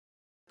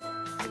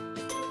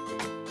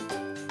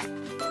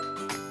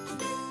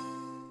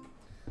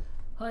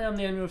Hi, I'm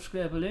the owner of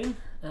Square Balloon,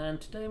 and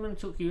today I'm going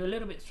to talk you a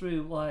little bit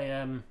through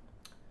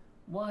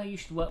why you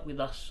should work with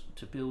us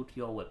to build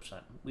your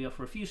website. We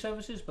offer a few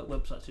services, but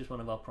websites is one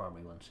of our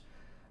primary ones.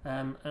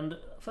 And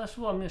first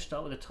of all, I'm going to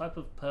start with the type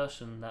of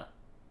person that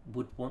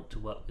would want to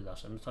work with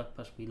us and the type of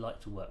person we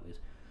like to work with.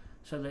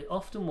 So they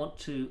often want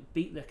to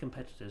beat their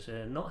competitors.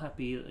 They're not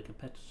happy that the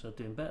competitors are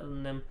doing better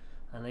than them,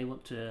 and they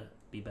want to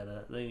be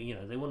better.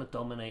 They want to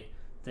dominate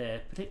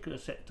their particular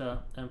sector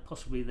and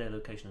possibly their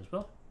location as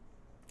well.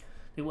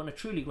 They want a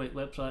truly great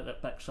website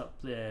that backs up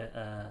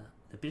their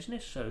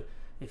business. So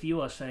if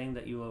you are saying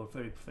that you are a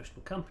very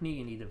professional company,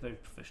 you need a very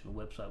professional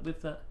website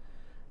with that.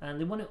 And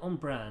they want it on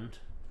brand.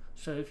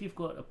 So if you've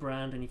got a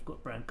brand and you've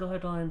got brand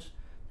guidelines,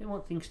 they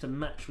want things to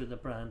match with the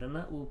brand, and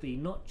that will be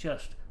not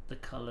just the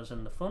colors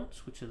and the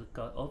fonts, which are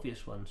the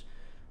obvious ones,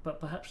 but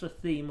perhaps the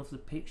theme of the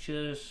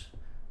pictures,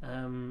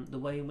 the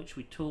way in which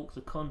we talk,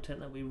 the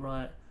content that we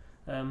write,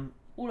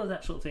 all of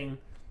that sort of thing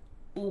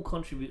all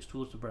contributes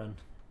towards the brand.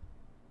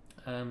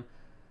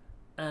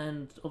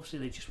 And obviously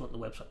they just want the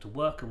website to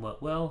work and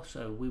work well,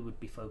 so we would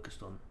be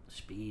focused on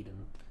speed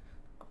and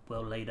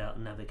well laid out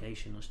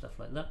navigation and stuff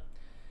like that.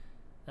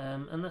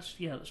 And that's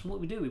what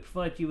we do. We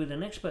provide you with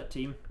an expert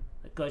team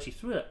that guides you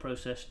through that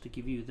process to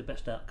give you the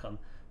best outcome,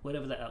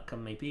 whatever that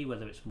outcome may be,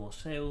 whether it's more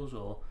sales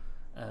or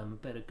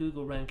better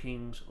Google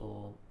rankings,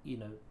 or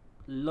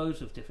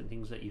loads of different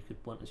things that you could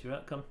want as your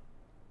outcome.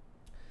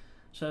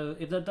 So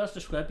if that does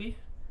describe you,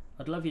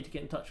 I'd love you to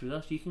get in touch with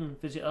us. You can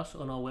visit us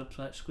on our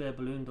website,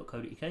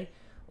 squareballoon.co.uk,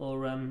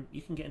 or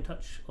you can get in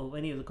touch or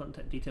any of the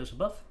contact details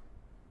above.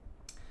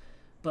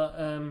 But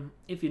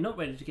if you're not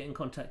ready to get in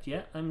contact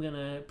yet, I'm going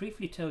to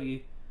briefly tell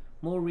you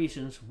more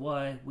reasons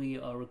why we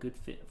are a good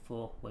fit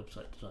for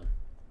website design.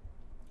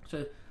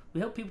 So we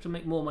help people to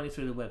make more money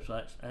through their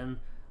websites, and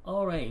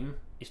our aim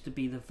is to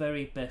be the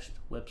very best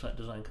website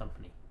design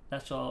company.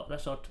 That's our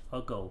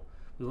goal.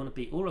 We want to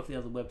beat all of the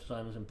other web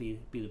designers and be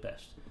the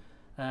best.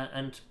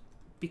 And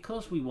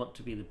because we want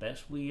to be the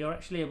best, we are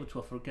actually able to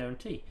offer a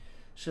guarantee.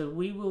 So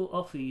we will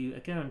offer you a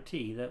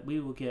guarantee that we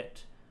will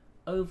get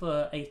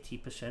over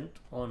 80%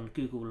 on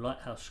Google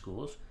Lighthouse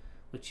scores,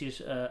 which is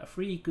a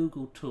free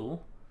Google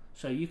tool.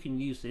 So you can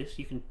use this.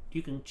 You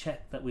can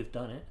check that we've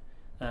done it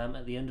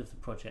at the end of the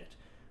project.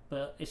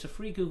 But it's a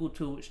free Google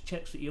tool which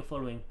checks that you're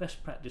following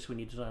best practice when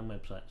you design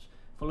websites.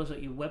 Follows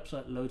that your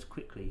website loads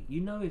quickly.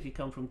 You know if you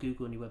come from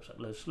Google and your website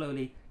loads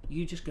slowly,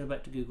 you just go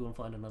back to Google and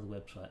find another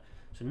website.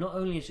 So not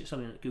only is it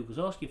something that Google's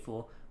asking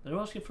for, they're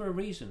asking for a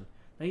reason.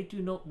 They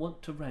do not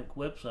want to rank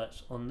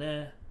websites on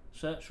their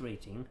search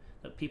rating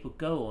that people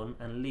go on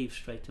and leave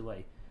straight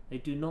away. They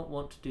do not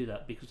want to do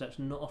that because that's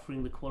not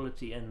offering the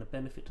quality and the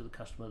benefit to the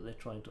customer that they're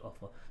trying to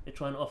offer. They're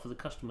trying to offer the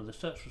customer the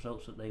search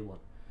results that they want.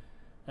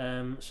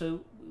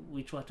 So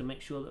we try to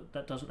make sure that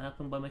that doesn't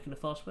happen by making a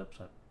fast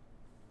website.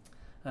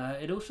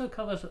 It also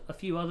covers a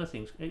few other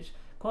things. It's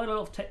quite a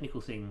lot of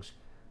technical things.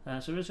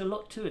 So there's a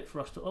lot to it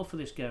for us to offer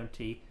this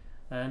guarantee,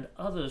 and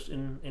others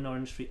in our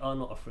industry are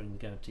not offering the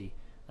guarantee.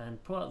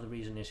 And part of the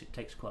reason is it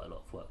takes quite a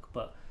lot of work.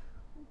 But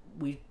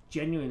we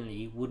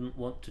genuinely wouldn't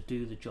want to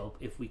do the job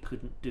if we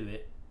couldn't do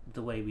it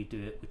the way we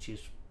do it, which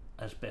is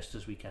as best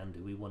as we can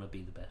do. We want to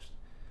be the best.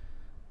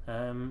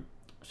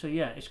 So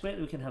yeah, it's great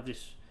that we can have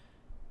this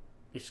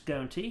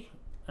guarantee.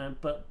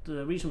 But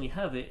the reason we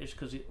have it is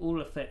because it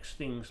all affects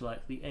things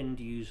like the end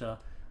user,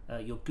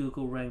 your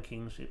Google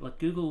rankings. Like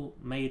Google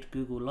made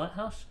Google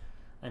Lighthouse,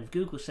 and if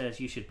Google says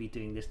you should be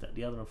doing this, that,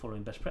 the other, and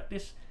following best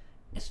practice,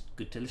 it's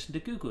good to listen to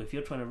Google. If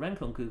you're trying to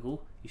rank on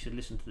Google, you should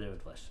listen to their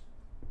advice.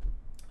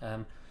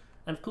 And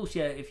of course,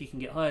 yeah, if you can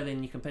get higher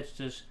than your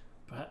competitors,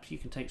 perhaps you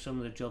can take some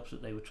of the jobs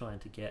that they were trying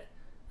to get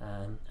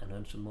and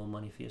earn some more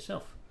money for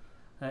yourself.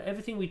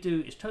 Everything we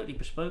do is totally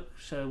bespoke,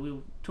 so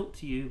we'll talk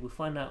to you, we'll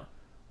find out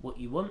what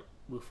you want,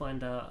 we'll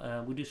find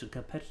out, we'll do some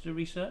competitor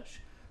research,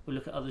 we'll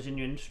look at others in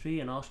your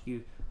industry and ask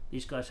you,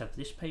 these guys have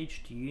this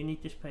page, do you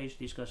need this page?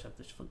 These guys have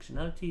this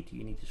functionality, do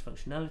you need this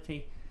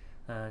functionality?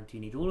 Do you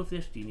need all of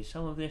this? Do you need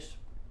some of this?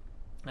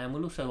 And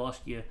we'll also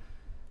ask you,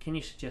 can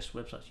you suggest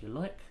websites you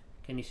like?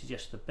 Can you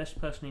suggest the best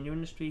person in your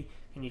industry?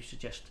 Can you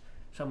suggest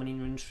someone in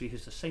your industry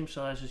who's the same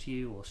size as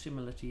you or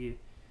similar to you?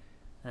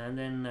 And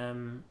then,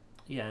 and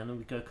then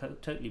we go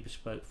totally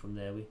bespoke from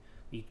there.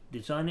 We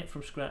design it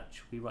from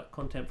scratch, we write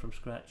content from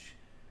scratch.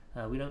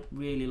 We don't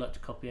really like to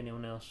copy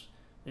anyone else.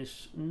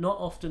 It's not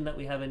often that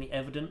we have any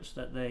evidence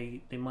that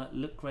they might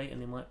look great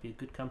and they might be a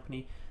good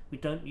company. We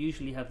don't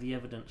usually have the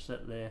evidence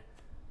that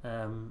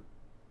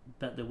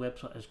that the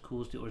website has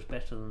caused it or is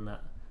better than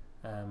that.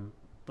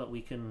 But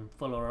we can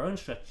follow our own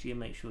strategy and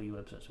make sure your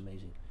website's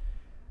amazing.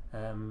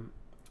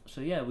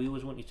 So yeah, we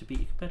always want you to beat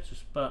your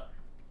competitors. But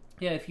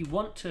yeah, if you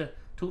want to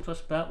talk to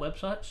us about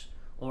websites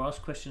or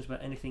ask questions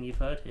about anything you've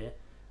heard here,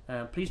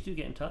 please do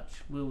get in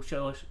touch. We'll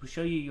show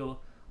you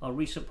our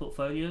recent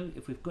portfolio.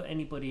 If we've got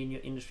anybody in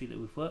your industry that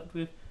we've worked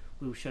with,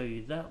 we'll show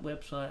you that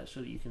website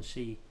so that you can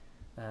see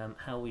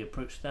how we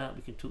approach that.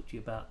 We can talk to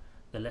you about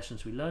the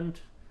lessons we learned,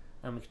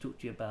 and we can talk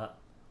to you about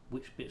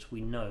which bits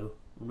we know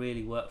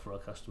really work for our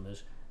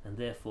customers and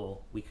therefore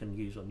we can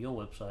use on your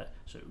website,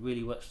 so it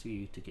really works for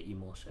you to get you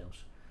more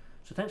sales.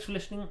 So thanks for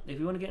listening. If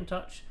you want to get in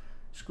touch,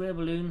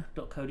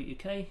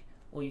 squareballoon.co.uk,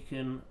 or you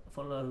can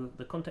follow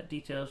the contact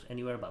details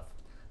anywhere above.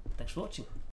 Thanks for watching.